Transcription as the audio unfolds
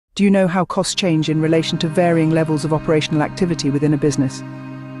Do you know how costs change in relation to varying levels of operational activity within a business?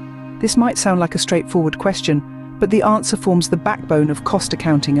 This might sound like a straightforward question, but the answer forms the backbone of cost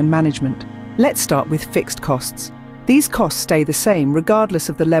accounting and management. Let's start with fixed costs. These costs stay the same regardless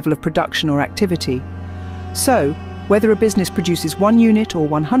of the level of production or activity. So, whether a business produces 1 unit or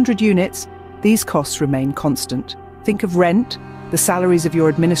 100 units, these costs remain constant. Think of rent, the salaries of your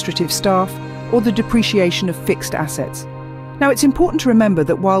administrative staff, or the depreciation of fixed assets. Now, it's important to remember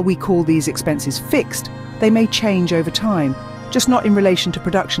that while we call these expenses fixed, they may change over time, just not in relation to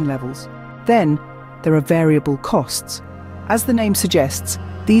production levels. Then, there are variable costs. As the name suggests,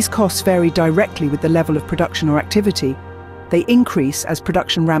 these costs vary directly with the level of production or activity. They increase as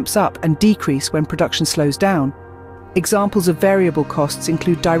production ramps up and decrease when production slows down. Examples of variable costs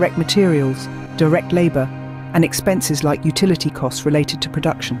include direct materials, direct labor, and expenses like utility costs related to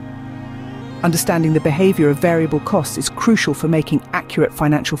production. Understanding the behavior of variable costs is crucial for making accurate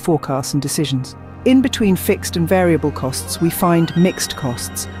financial forecasts and decisions. In between fixed and variable costs, we find mixed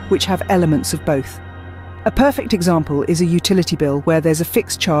costs, which have elements of both. A perfect example is a utility bill where there's a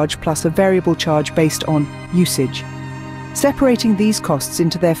fixed charge plus a variable charge based on usage. Separating these costs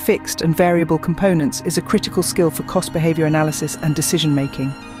into their fixed and variable components is a critical skill for cost behavior analysis and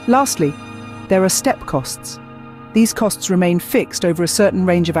decision-making. Lastly, there are step costs. These costs remain fixed over a certain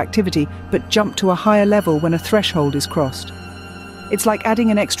range of activity, but jump to a higher level when a threshold is crossed. It's like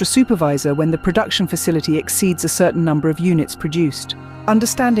adding an extra supervisor when the production facility exceeds a certain number of units produced.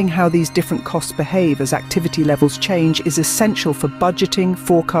 Understanding how these different costs behave as activity levels change is essential for budgeting,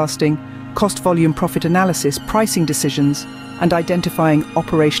 forecasting, cost volume profit analysis, pricing decisions, and identifying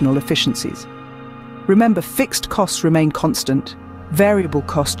operational efficiencies. Remember, fixed costs remain constant, variable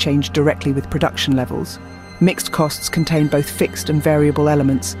costs change directly with production levels, mixed costs contain both fixed and variable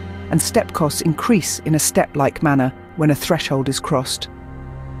elements, and step costs increase in a step-like manner when a threshold is crossed.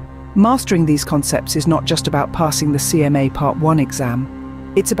 Mastering these concepts is not just about passing the CMA Part 1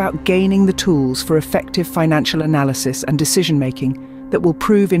 exam. It's about gaining the tools for effective financial analysis and decision-making that will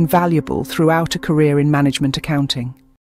prove invaluable throughout a career in management accounting.